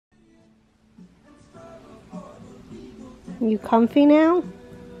You comfy now?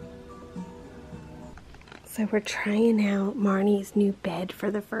 So we're trying out Marnie's new bed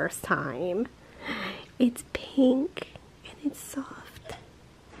for the first time. It's pink and it's soft.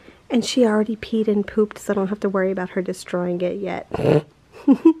 And she already peed and pooped, so I don't have to worry about her destroying it yet. I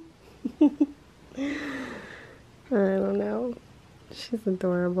don't know. She's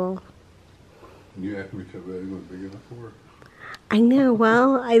adorable. You asked me if it was big enough for her. I know.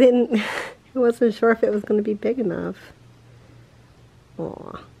 Well, I wasn't sure if it was going to be big enough.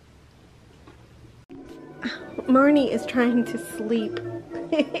 Aw. Marnie is trying to sleep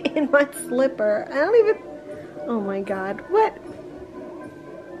in my slipper. I don't even... Oh my god. What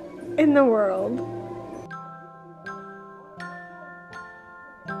in the world?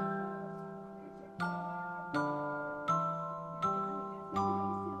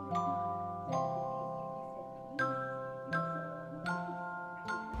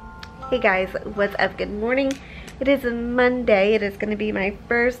 Hey guys, what's up? Good morning. It is Monday. It is going to be my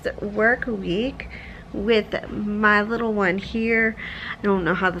first work week with my little one here. I don't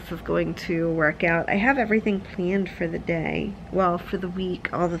know how this is going to work out. I have everything planned for the day. Well, for the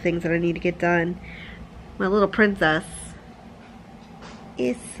week, all the things that I need to get done. My little princess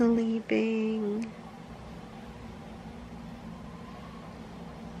is sleeping.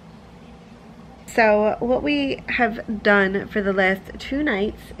 So what we have done for the last 2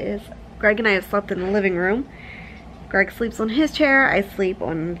 nights is Greg and I have slept in the living room. Greg sleeps on his chair, I sleep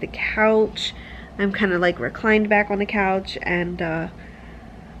on the couch. I'm kind of like reclined back on the couch, and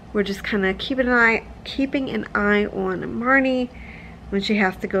we're just kind of keeping an eye on Marnie. When she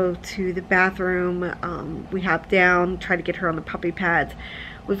has to go to the bathroom, we hop down, try to get her on the puppy pads.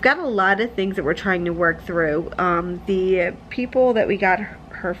 We've got a lot of things that we're trying to work through. The people that we got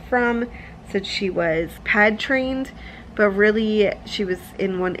her from said she was pad trained, but really she was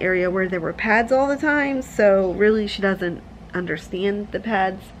in one area where there were pads all the time, so really she doesn't understand the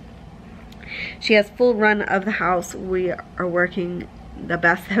pads. She has full run of the house. We are working the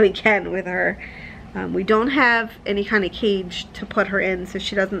best that we can with her. We don't have any kind of cage to put her in, so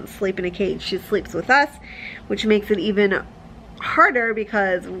she doesn't sleep in a cage. She sleeps with us, which makes it even harder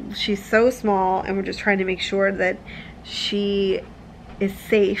because she's so small, and we're just trying to make sure that she is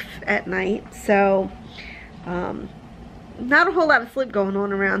safe at night. So not a whole lot of sleep going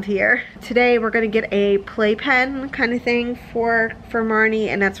on around here. Today we're going to get a playpen kind of thing for Marnie,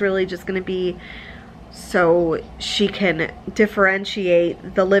 and that's really just going to be so she can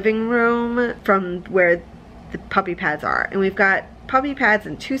differentiate the living room from where the puppy pads are. And we've got puppy pads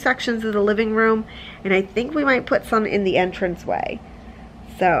in 2 sections of the living room, and I think we might put some in the entranceway.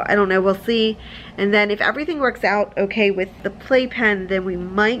 So I don't know, we'll see. And then if everything works out okay with the playpen, then we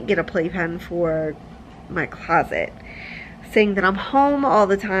might get a playpen for my closet. Saying that I'm home all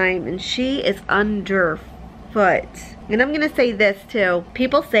the time and she is underfoot. And I'm gonna say this too.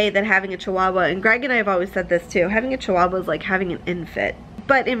 People say that having a Chihuahua, and Greg and I have always said this too, having a Chihuahua is like having an infant.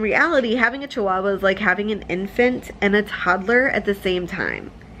 But in reality, having a Chihuahua is like having an infant and a toddler at the same time.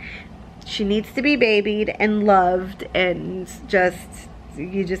 She needs to be babied and loved, and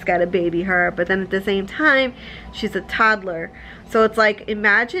you just gotta baby her. But then at the same time, she's a toddler. So it's like,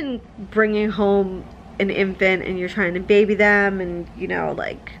 imagine bringing home an infant and you're trying to baby them, and you know,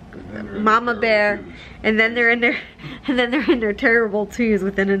 like mama bear, and then they're in their terrible twos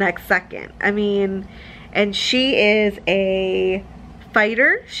within the next second. I mean, and she is a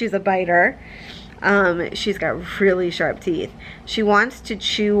fighter. She's a biter. She's got really sharp teeth. She wants to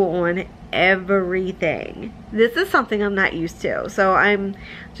chew on everything. This is something I'm not used to, so I'm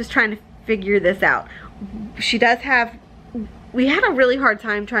just trying to figure this out. We had a really hard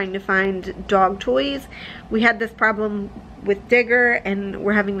time trying to find dog toys. We had this problem with Digger, and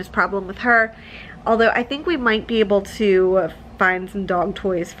we're having this problem with her. Although I think we might be able to find some dog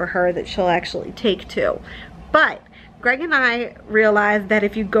toys for her that she'll actually take to. But Greg and I realized that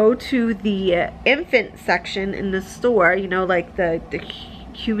if you go to the infant section in the store, you know, like the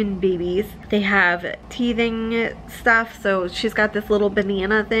human babies, they have teething stuff. So she's got this little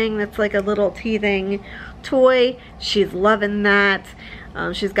banana thing that's like a little teething toy. She's loving that.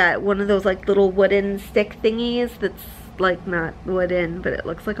 She's got one of those like little wooden stick thingies that's like not wooden, but it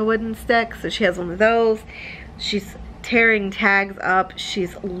looks like a wooden stick. So she has one of those. She's tearing tags up.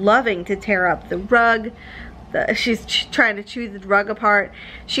 She's loving to tear up the rug. She's trying to chew the rug apart.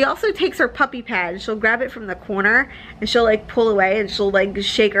 She also takes her puppy pad. She'll grab it from the corner and she'll like pull away, and she'll like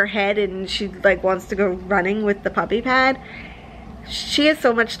shake her head, and she like wants to go running with the puppy pad. She has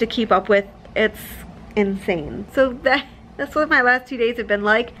so much to keep up with. It's insane. So that's what my last 2 days have been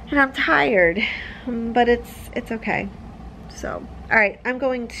like, and I'm tired, but it's okay. So Alright, I'm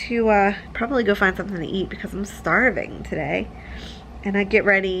going to probably go find something to eat because I'm starving today. And I get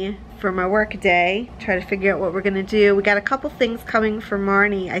ready for my work day, try to figure out what we're gonna do. We got a couple things coming for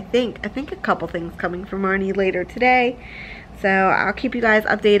Marnie, I think a couple things coming for Marnie later today. So I'll keep you guys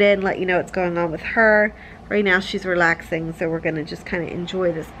updated and let you know what's going on with her. Right now she's relaxing, so we're gonna just kind of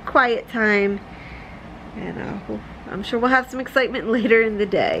enjoy this quiet time. And I'm sure we'll have some excitement later in the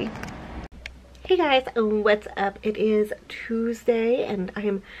day. Hey guys, what's up? It is Tuesday and I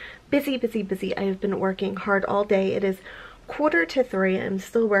am busy. I have been working hard all day. It is 2:45. I'm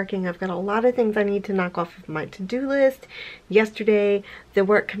still working. I've got a lot of things I need to knock off of my to-do list. Yesterday, the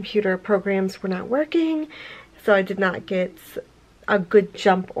work computer programs were not working, so I did not get a good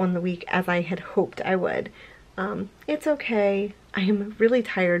jump on the week as I had hoped I would. It's okay. I am really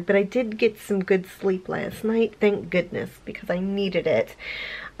tired, but I did get some good sleep last night, thank goodness, because I needed it.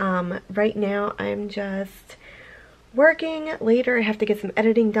 Right now, I'm just working. Later, I have to get some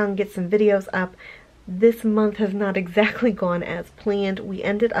editing done, get some videos up. This month has not exactly gone as planned. We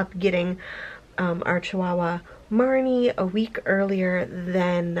ended up getting our Chihuahua Marnie a week earlier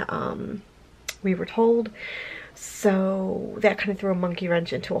than we were told. So that kind of threw a monkey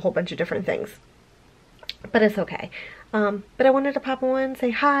wrench into a whole bunch of different things. But it's okay. But I wanted to pop on,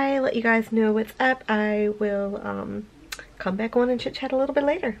 say hi, let you guys know what's up. I will come back on and chit chat a little bit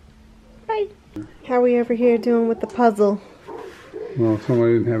later. Bye. How are we over here doing with the puzzle? Well, if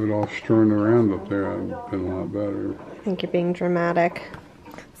somebody didn't have it all strewn around up there, I'd have been a lot better. I think you're being dramatic.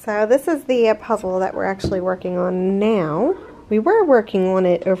 So this is the puzzle that we're actually working on now. We were working on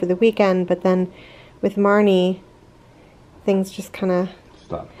it over the weekend, but then with Marnie, things just kind of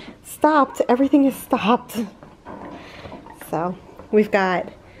stopped. Everything is stopped. So we've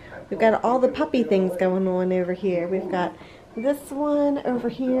got all the puppy things going on over here. We've got this one over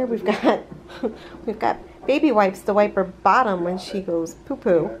here. We've got baby wipes to wipe her bottom when she goes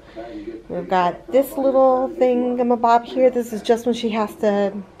poo-poo. We've got this little thingamabob here. This is just when she has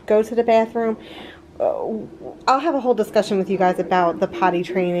to go to the bathroom. I'll have a whole discussion with you guys about the potty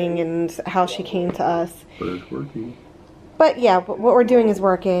training and how she came to us. But it's working. But yeah, what we're doing is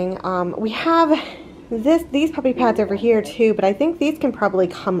working. We have these puppy pads over here too, but I think these can probably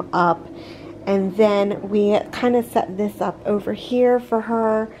come up. And then we kind of set this up over here for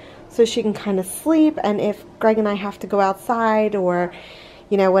her so she can kind of sleep. And if Greg and I have to go outside or,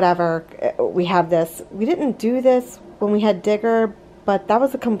 you know, whatever, we have this. We didn't do this when we had Digger, but that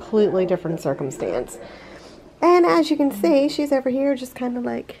was a completely different circumstance. And as you can see, she's over here just kind of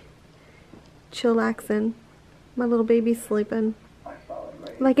like chillaxing. My little baby's sleeping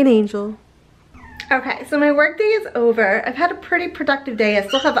like an angel. Okay, so my work day is over. I've had a pretty productive day. I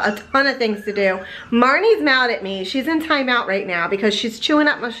still have a ton of things to do. Marnie's mad at me. She's in timeout right now because she's chewing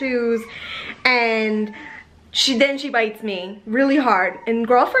up my shoes and she bites me really hard. And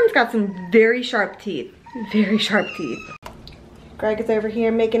girlfriend's got some very sharp teeth. Very sharp teeth. Greg is over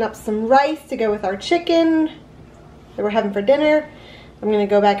here making up some rice to go with our chicken that we're having for dinner. I'm gonna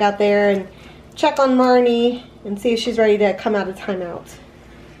go back out there and check on Marnie and see if she's ready to come out of timeout.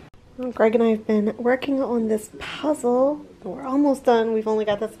 Greg and I have been working on this puzzle. We're almost done. We've only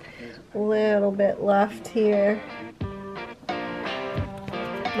got this little bit left here.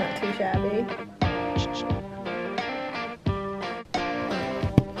 Not too shabby.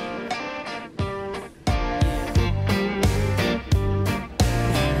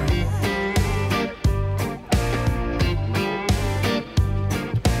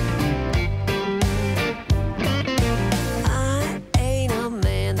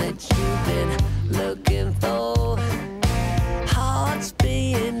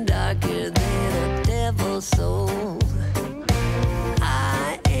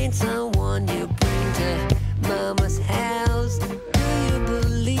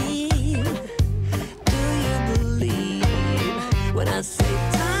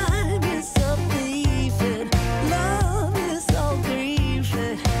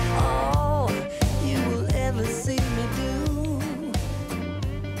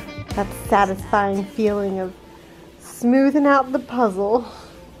 That satisfying feeling of smoothing out the puzzle.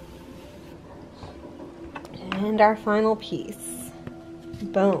 And our final piece.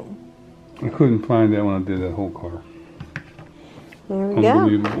 Boom. I couldn't find that when I did that whole car. There we go.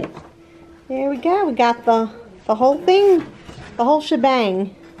 There we go. We got the whole thing, the whole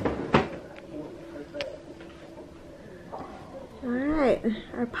shebang. Alright,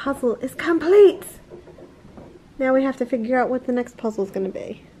 our puzzle is complete. Now we have to figure out what the next puzzle is going to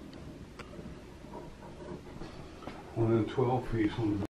be. One of the 12 piece ones.